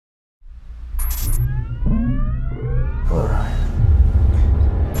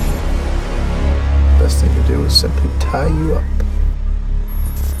simply tie you up.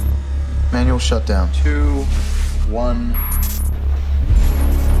 Manual shutdown. 2, 1.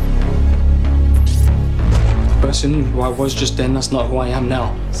 The person who I was just then, that's not who I am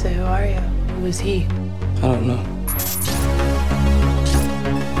now. So who are you? Who is he? I don't know.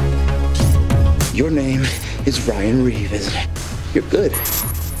 Your name is Ryan Reeve, isn't it? You're good,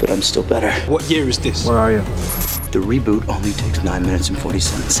 but I'm still better. What year is this? Where are you? The reboot only takes 9 minutes and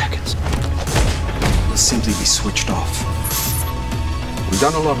 47 seconds. You'll simply be switched off. We've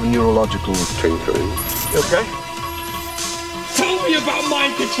done a lot of neurological tinkering. You okay? Tell me about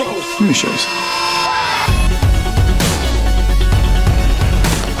mind control! Let me show you something.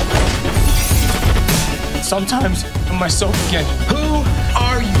 Sometimes I'm myself again. Who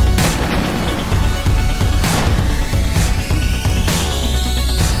are you?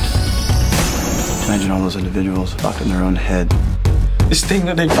 Imagine all those individuals locked in their own head. This thing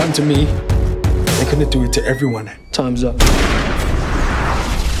that they've done to me, they're gonna do it to everyone. Time's up.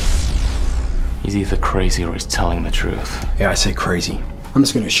 He's either crazy or he's telling the truth. Yeah, I say crazy. I'm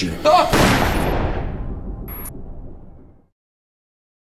just gonna shoot. Ah!